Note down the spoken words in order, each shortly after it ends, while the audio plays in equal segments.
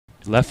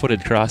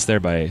Left-footed cross there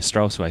by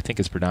Strauss, who I think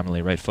is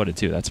predominantly right-footed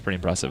too. That's pretty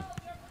impressive.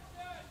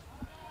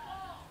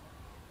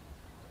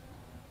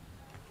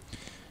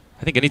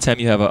 I think anytime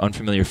you have an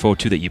unfamiliar foe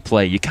too that you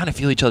play, you kind of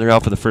feel each other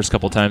out for the first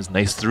couple times.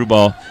 Nice through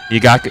ball.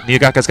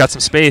 Niigaka's got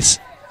some space.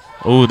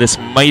 Oh, this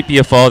might be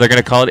a foul. They're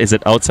going to call it. Is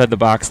it outside the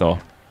box though?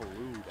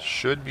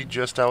 Should be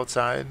just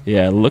outside.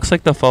 Yeah, it looks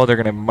like the foul. They're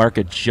going to mark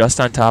it just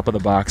on top of the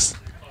box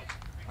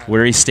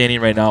where he's standing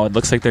right now. It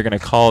looks like they're going to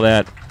call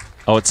that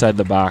outside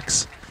the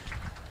box.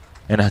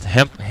 And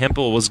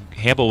Hempel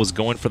was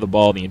going for the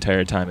ball the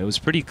entire time. It was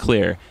pretty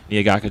clear.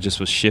 Niigaka just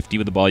was shifty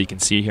with the ball. You can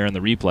see here on the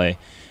replay.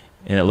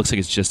 And it looks like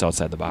it's just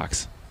outside the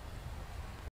box.